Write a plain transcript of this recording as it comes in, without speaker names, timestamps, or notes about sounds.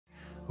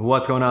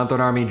What's going on,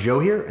 Thread Army? Joe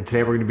here, and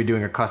today we're going to be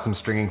doing a custom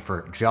stringing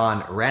for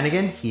John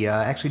Ranagan. He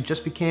actually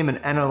just became an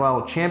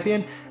NLL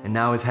champion and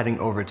now is heading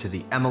over to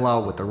the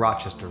MLL with the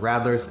Rochester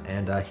Rattlers,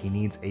 and he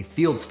needs a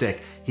field stick.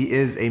 He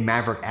is a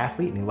Maverik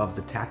athlete and he loves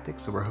the Tactik,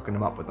 so we're hooking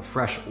him up with a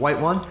fresh white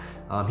one.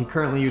 He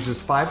currently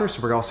uses fiber,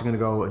 so we're also going to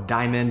go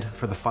diamond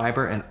for the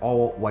fiber and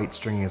all white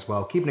stringing as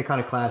well, keeping it kind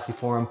of classy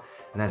for him.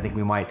 And I think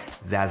we might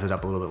zazz it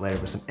up a little bit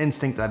later with some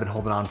instinct that I've been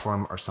holding on for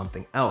him or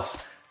something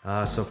else.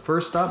 So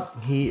first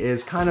up, he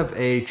is kind of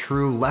a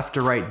true left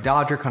to right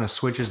dodger, kind of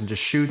switches and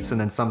just shoots,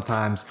 and then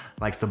sometimes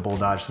likes to bull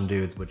dodge some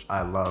dudes, which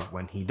I love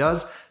when he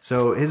does.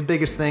 So his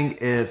biggest thing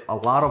is a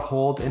lot of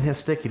hold in his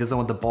stick. He doesn't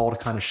want the ball to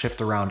kind of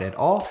shift around at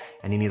all,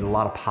 and he needs a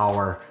lot of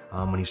power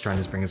when he's trying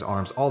to bring his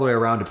arms all the way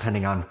around,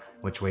 depending on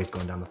which way he's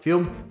going down the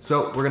field.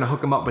 So we're gonna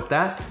hook him up with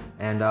that.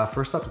 And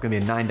first up is gonna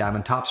be a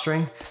 9-diamond top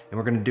string. And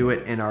we're gonna do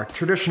it in our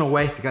traditional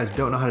way. If you guys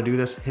don't know how to do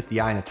this, hit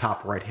the eye in the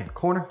top right-hand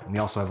corner. And we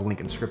also have a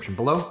link in the description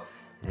below.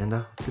 And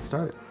let's get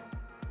started.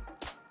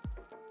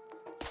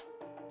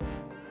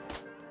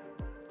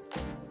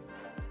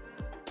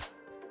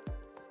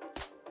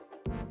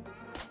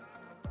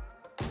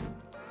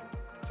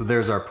 So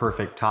there's our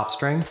perfect top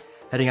string.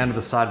 Heading onto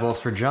the sidewalls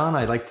for John,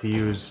 I like to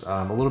use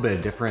a little bit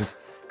of different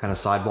kind of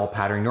sidewall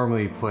pattern.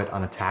 Normally you put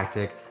on a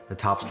Tactik the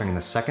top string in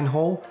the second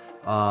hole,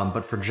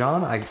 but for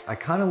John, I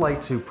kind of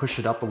like to push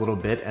it up a little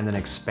bit and then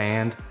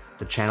expand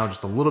the channel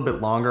just a little bit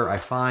longer. I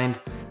find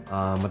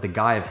with a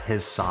guy of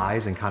his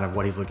size and kind of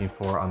what he's looking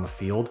for on the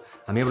field,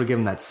 I'm able to give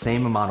him that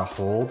same amount of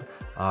hold,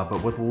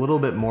 but with a little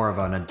bit more of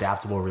an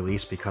adaptable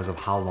release because of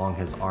how long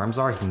his arms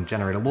are. He can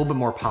generate a little bit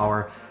more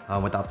power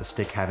without the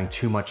stick having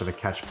too much of a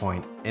catch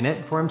point in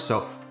it for him.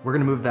 So we're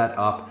gonna move that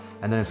up,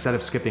 and then instead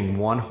of skipping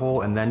one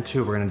hole and then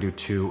two, we're gonna do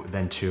two,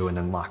 and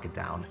then lock it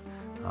down.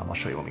 I'll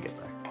show you when we get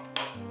there.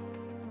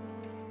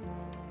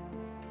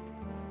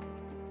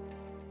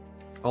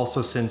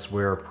 Also, since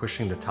we're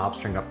pushing the top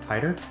string up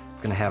tighter,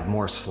 it's gonna have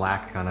more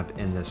slack kind of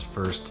in this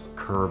first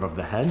curve of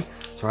the head.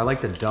 So I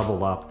like to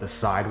double up the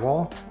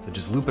sidewall. So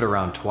just loop it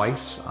around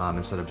twice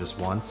instead of just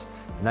once.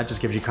 And that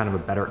just gives you kind of a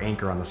better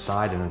anchor on the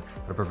side, and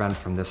it'll prevent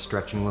from this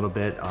stretching a little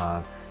bit,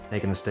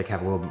 making the stick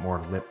have a little bit more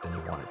lip than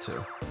you want it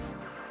to.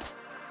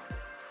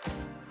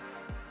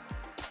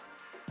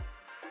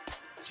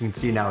 So you can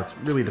see now it's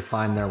really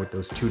defined there with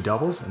those two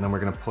doubles, and then we're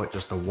gonna put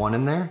just a one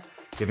in there,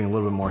 giving a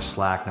little bit more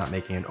slack, not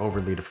making it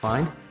overly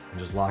defined, and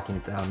just locking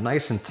it down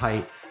nice and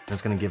tight. And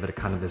it's gonna give it a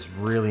kind of this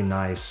really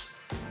nice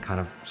kind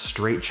of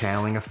straight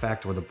channeling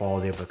effect where the ball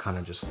is able to kind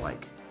of just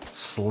like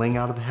sling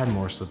out of the head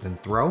more so than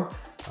throw.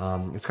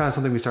 It's kind of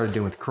something we started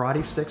doing with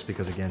karate sticks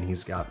because again,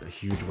 he's got a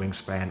huge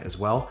wingspan as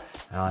well.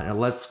 And it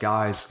lets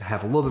guys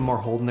have a little bit more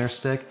hold in their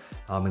stick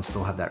and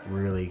still have that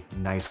really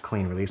nice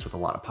clean release with a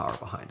lot of power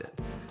behind it.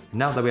 And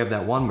now that we have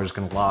that one, we're just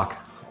gonna lock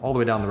all the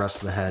way down the rest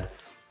of the head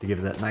to give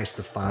it that nice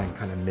defined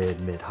kind of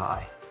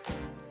mid-high.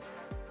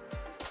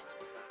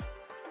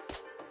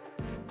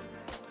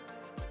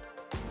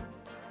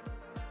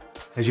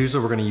 As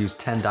usual, we're gonna use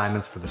 10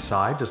 diamonds for the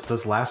side. Just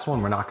this last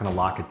one, we're not gonna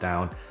lock it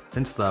down.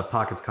 Since the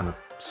pocket's kind of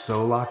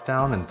so locked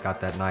down and it's got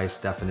that nice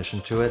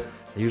definition to it,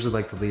 I usually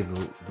like to leave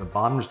the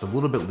bottom just a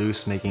little bit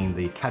loose, making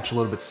the catch a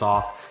little bit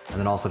soft. And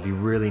then also if you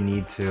really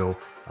need to,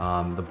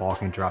 the ball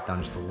can drop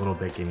down just a little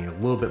bit, giving you a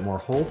little bit more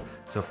hold.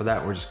 So for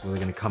that, we're just really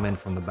gonna come in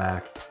from the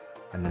back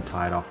and then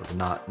tie it off with a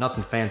knot.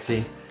 Nothing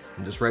fancy.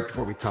 And just right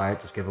before we tie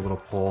it, just give a little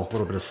pull, a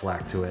little bit of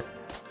slack to it,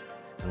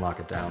 and lock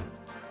it down.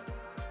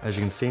 As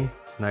you can see,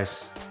 it's a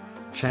nice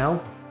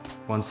channel,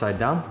 one side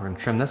down. We're gonna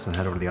trim this and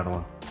head over to the other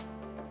one.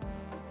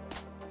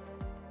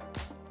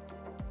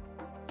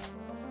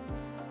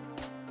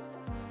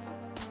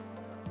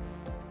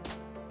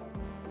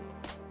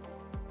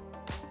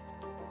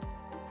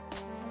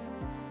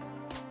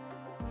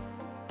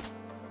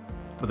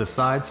 With the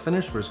sides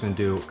finished, we're just gonna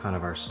do kind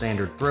of our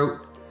standard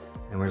throat,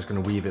 and we're just gonna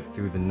weave it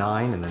through the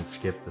 9 and then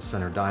skip the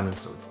center diamond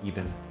so it's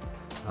even.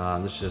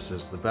 This just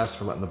is the best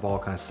for letting the ball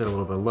kind of sit a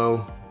little bit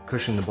low,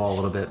 cushioning the ball a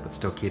little bit, but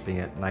still keeping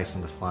it nice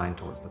and defined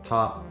towards the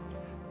top.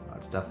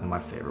 It's definitely my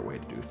favorite way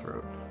to do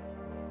throat.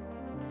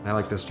 And I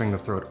like to string the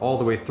throat all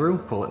the way through,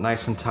 pull it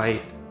nice and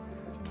tight,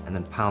 and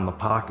then pound the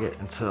pocket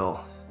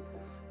until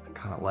I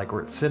kind of like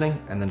where it's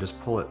sitting, and then just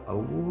pull it a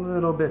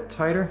little bit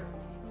tighter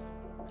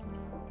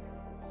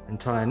and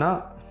tie a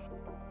knot,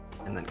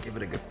 and then give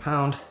it a good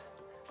pound.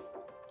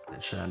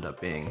 It should end up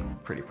being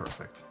pretty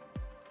perfect.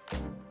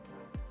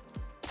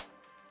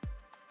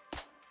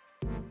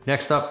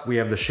 Next up, we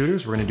have the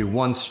shooters. We're gonna do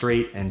 1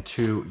 straight and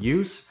 2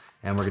 U's,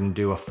 and we're gonna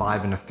do a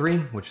 5 and a 3,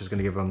 which is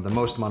gonna give them the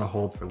most amount of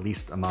hold for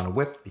least amount of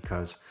whip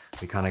because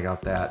we kind of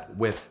got that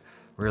whip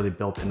really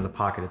built into the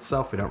pocket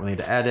itself. We don't really need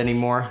to add any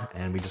more,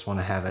 and we just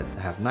wanna have it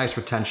have nice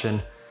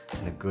retention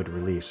and a good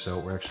release. So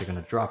we're actually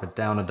gonna drop it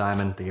down a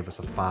diamond to give us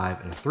a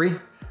 5 and a 3.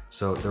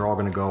 So they're all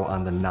gonna go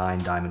on the 9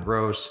 diamond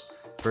rows.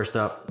 First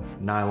up,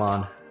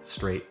 nylon,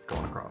 straight,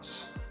 going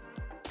across.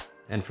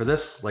 And for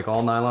this, like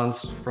all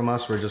nylons from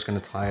us, we're just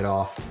gonna tie it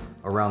off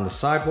around the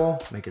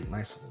sidewall, make it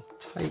nice and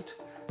tight,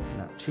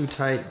 not too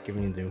tight,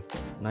 giving you the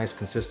nice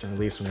consistent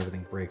release when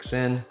everything breaks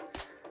in.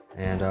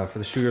 And for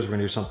the shooters, we're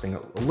gonna do something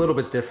a little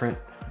bit different,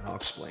 and I'll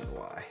explain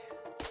why.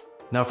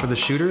 Now for the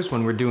shooters,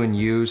 when we're doing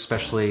U's,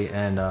 especially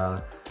in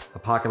a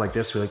pocket like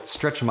this, we like to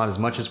stretch them out as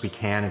much as we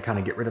can and kind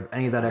of get rid of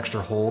any of that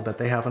extra hold that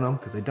they have in them,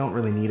 because they don't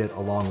really need it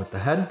along with the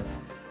head.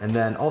 And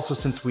then also,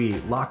 since we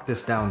lock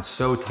this down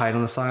so tight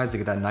on the sides to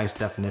get that nice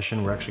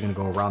definition, we're actually gonna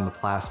go around the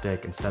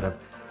plastic instead of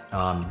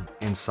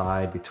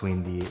inside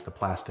between the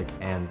plastic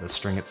and the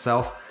string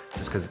itself,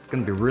 just because it's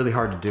going to be really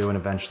hard to do, and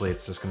eventually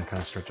it's just going to kind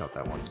of stretch out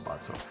that one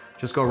spot. So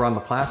just go around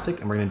the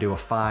plastic, and we're going to do a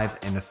 5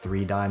 and a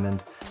 3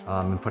 diamond,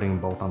 and putting them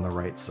both on the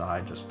right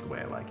side, just the way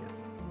I like it.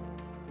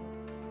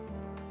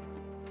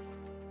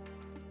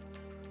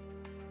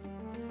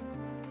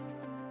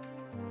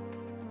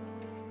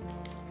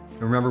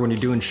 Remember, when you're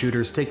doing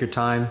shooters, take your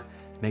time,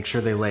 make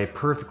sure they lay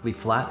perfectly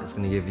flat. It's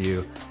going to give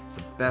you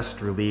the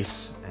best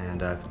release,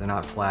 and if they're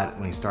not flat,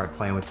 when you start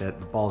playing with it,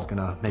 the ball's going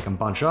to make them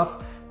bunch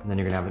up, and then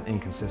you're going to have an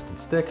inconsistent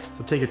stick.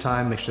 So take your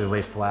time, make sure they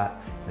lay flat,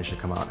 and they should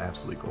come out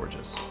absolutely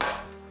gorgeous.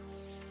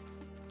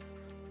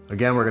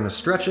 Again, we're going to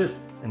stretch it,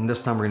 and this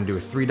time we're going to do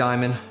a 3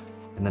 diamond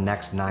in the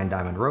next 9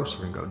 diamond row. So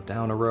we're going to go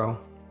down a row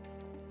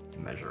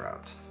and measure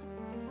out.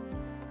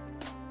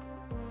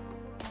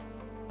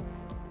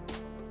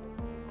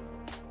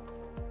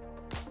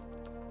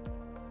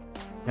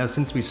 Now,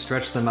 since we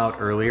stretched them out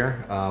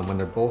earlier, when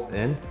they're both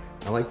in,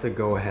 I like to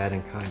go ahead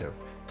and kind of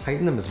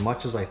tighten them as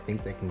much as I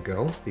think they can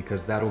go,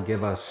 because that'll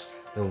give us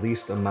the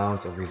least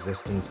amount of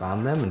resistance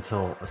on them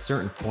until a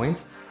certain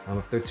point.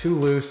 If they're too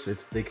loose,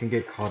 they can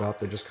get caught up.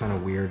 They're just kind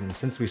of weird. And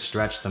since we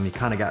stretched them, you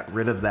kind of got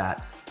rid of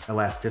that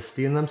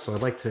elasticity in them. So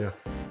I'd like to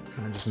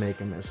kind of just make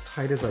them as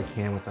tight as I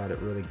can without it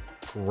really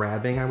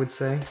grabbing, I would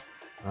say,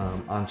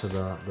 onto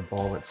the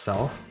ball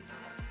itself.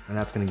 And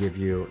that's going to give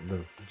you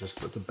just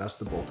the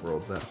best of both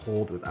worlds, that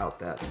hold without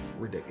that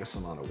ridiculous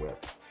amount of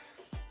whip.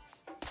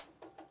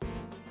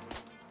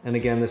 And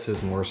again, this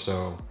is more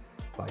so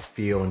by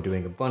feel and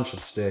doing a bunch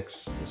of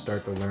sticks. You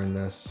start to learn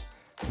this.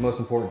 The most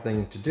important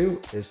thing to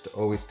do is to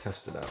always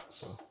test it out.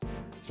 So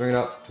string it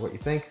up to what you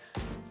think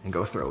and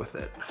go throw with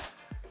it.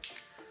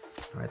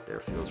 Right there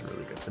feels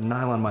really good. The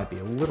nylon might be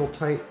a little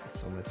tight,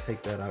 so I'm going to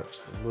take that out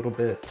just a little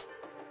bit.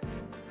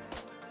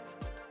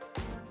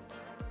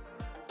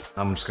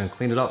 I'm just going to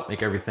clean it up,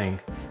 make everything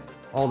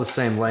all the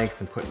same length,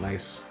 and put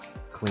nice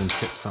clean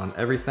tips on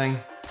everything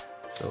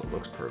so it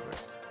looks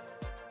perfect.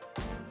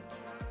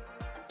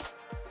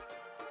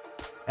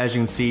 As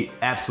you can see,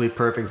 absolutely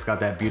perfect. It's got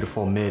that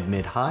beautiful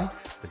mid-high,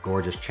 the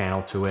gorgeous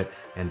channel to it,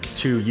 and the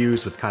 2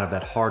 U's with kind of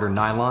that harder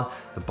nylon.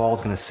 The ball's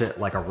gonna sit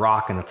like a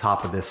rock in the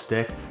top of this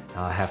stick.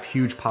 Have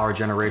huge power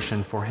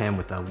generation for him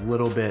with a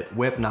little bit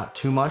whip, not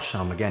too much.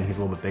 Again, he's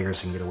a little bit bigger, so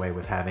you can get away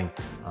with having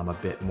a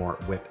bit more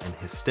whip in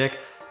his stick.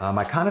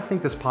 I kind of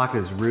think this pocket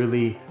is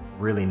really,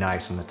 really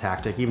nice in the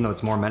Tactik, even though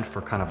it's more meant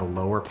for kind of a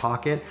lower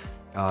pocket.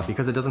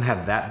 Because it doesn't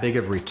have that big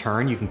of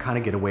return, you can kind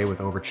of get away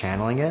with over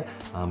channeling it,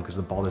 because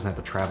the ball doesn't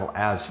have to travel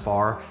as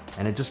far,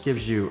 and it just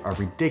gives you a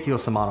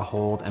ridiculous amount of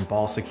hold and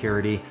ball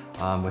security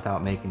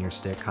without making your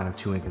stick kind of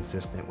too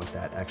inconsistent with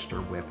that extra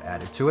whip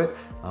added to it.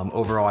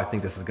 Overall, I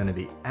think this is going to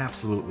be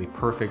absolutely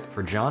perfect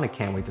for John. I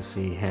can't wait to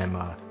see him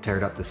tear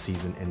it up this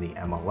season in the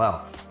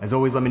MLL. As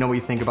always, let me know what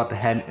you think about the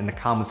head in the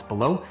comments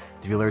below.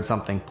 If you learned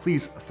something,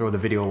 please throw the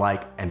video a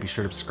like, and be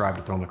sure to subscribe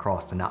to Throwing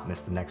Lacrosse to not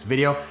miss the next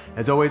video.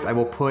 As always, I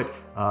will put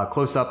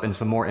close up and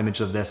some more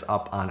images of this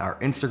up on our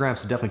Instagram,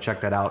 so definitely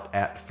check that out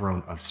at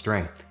Throne of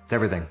String. It's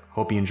everything.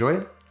 Hope you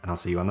enjoyed, and I'll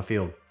see you on the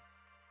field.